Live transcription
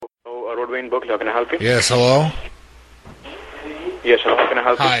Broadway in Berkeley. How can I help you? Yes, hello? Yes, hello. How can I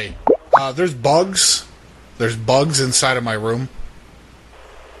help you? Hi. There's bugs. There's bugs inside of my room.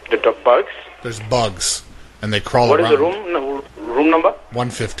 The bugs? There's bugs. And they crawl What around. What is the room number?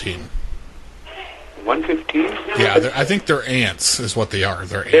 115. 115? Yeah, I think they're ants is what they are.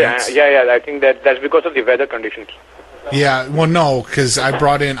 They're ants. Yeah. I think that's because of the weather conditions. Yeah, well, no, because I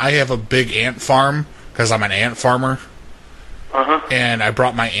have a big ant farm, because I'm an ant farmer. Uh-huh. And I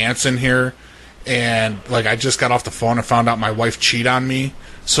brought my ants in here, and, like, I just got off the phone and found out my wife cheated on me,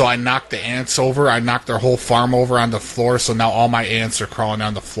 so I knocked the ants over. I knocked their whole farm over on the floor, so now all my ants are crawling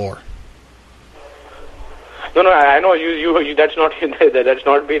on the floor. No, I know you. That's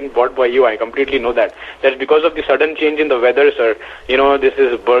not been bought by you. I completely know that. That's because of the sudden change in the weather, sir. You know, this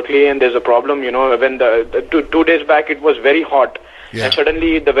is Berkeley, and there's a problem. You know, when the 2 days back it was very hot, and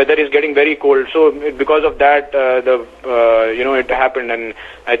suddenly the weather is getting very cold. So because of that, it happened, and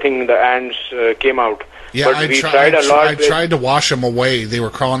I think the ants came out. Yeah, but we tried a lot. I tried to wash them away. They were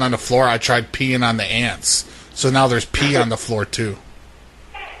crawling on the floor. I tried peeing on the ants, so now there's pee on the floor too.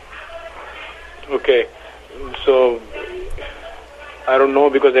 Okay. So, I don't know,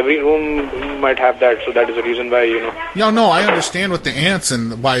 because every room might have that, so that is the reason why, you know. No, I understand with the ants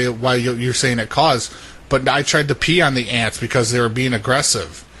and why you're saying it caused, but I tried to pee on the ants because they were being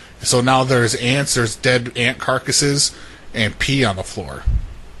aggressive. So now there's ants, there's dead ant carcasses, and pee on the floor.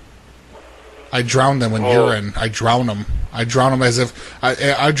 I drown them in urine. I drown them. I drown them as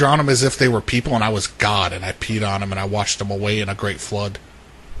if they were people and I was God, and I peed on them and I washed them away in a great flood.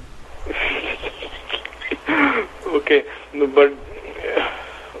 Okay, but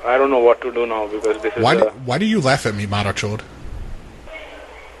I don't know what to do now, because this is... Why do you laugh at me, Marachod?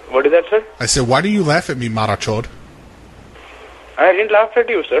 What is that, sir? I said, why do you laugh at me, Marachod? I didn't laugh at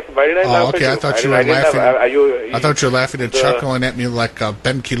you, sir. Why did I laugh at you? I thought you were laughing. I thought you were laughing and chuckling at me like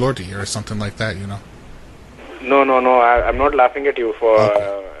Ben Kilordi or something like that, you know. No. I'm not laughing at you for,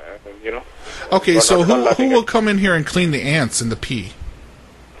 you know. Okay, so who will come in here and clean the ants and the pee?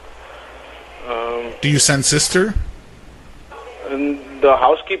 Do you send sister? The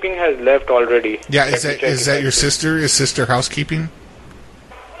housekeeping has left already. Yeah, is that your sister? Is sister housekeeping?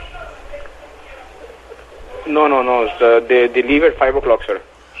 No. They leave at 5 o'clock, sir.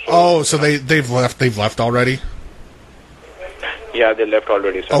 So they've left. They've left already. Yeah, they left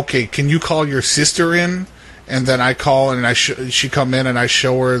already, sir. Okay, can you call your sister in, and then I call and she come in and I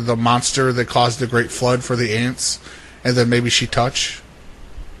show her the monster that caused the great flood for the ants, and then maybe she touch.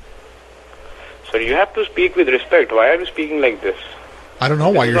 So you have to speak with respect. Why are you speaking like this? I don't know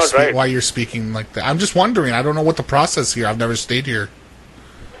why you're speaking like that. I'm just wondering. I don't know what the process here. I've never stayed here.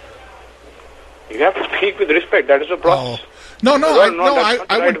 You have to speak with respect. That is the process. No.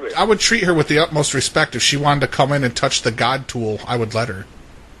 I would treat her with the utmost respect. If she wanted to come in and touch the God tool, I would let her.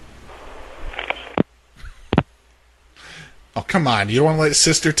 Oh, come on. You don't want to let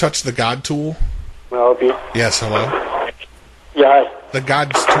sister touch the God tool? May I help you? Yes, hello? Yeah, hi. The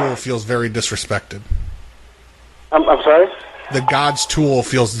God's tool feels very disrespected. I'm sorry? The God's tool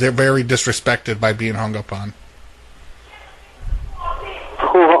feels very disrespected by being hung up on.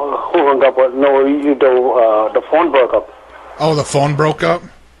 Who hung up? No, the phone broke up. Oh, the phone broke up?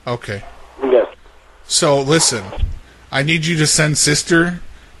 Okay. Yes. So, listen. I need you to send sister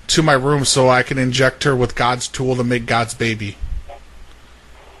to my room so I can inject her with God's tool to make God's baby.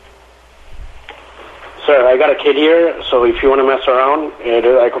 Sir, I got a kid here, so if you want to mess around,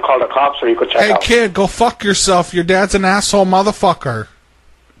 I could call the cops or you could check out. Hey, kid, go fuck yourself. Your dad's an asshole motherfucker.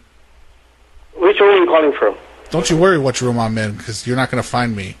 Which room are you calling from? Don't you worry which room I'm in, because you're not going to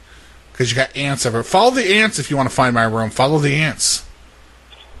find me. Because you got ants everywhere. Follow the ants if you want to find my room. Follow the ants.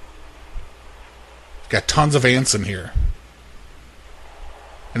 Got tons of ants in here.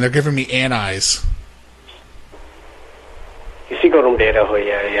 And they're giving me ant eyes.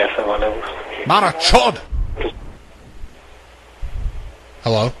 Mara Chod!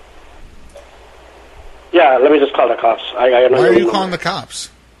 Hello? Yeah, let me just call the cops. Why are you calling the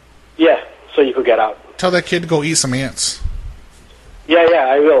cops? Yeah, so you could get out. Tell that kid to go eat some ants. Yeah,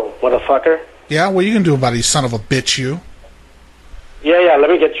 I will, motherfucker. Yeah, what are you going to do about it, you son of a bitch, you? Yeah,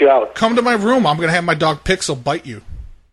 let me get you out. Come to my room. I'm going to have my dog Pixel bite you.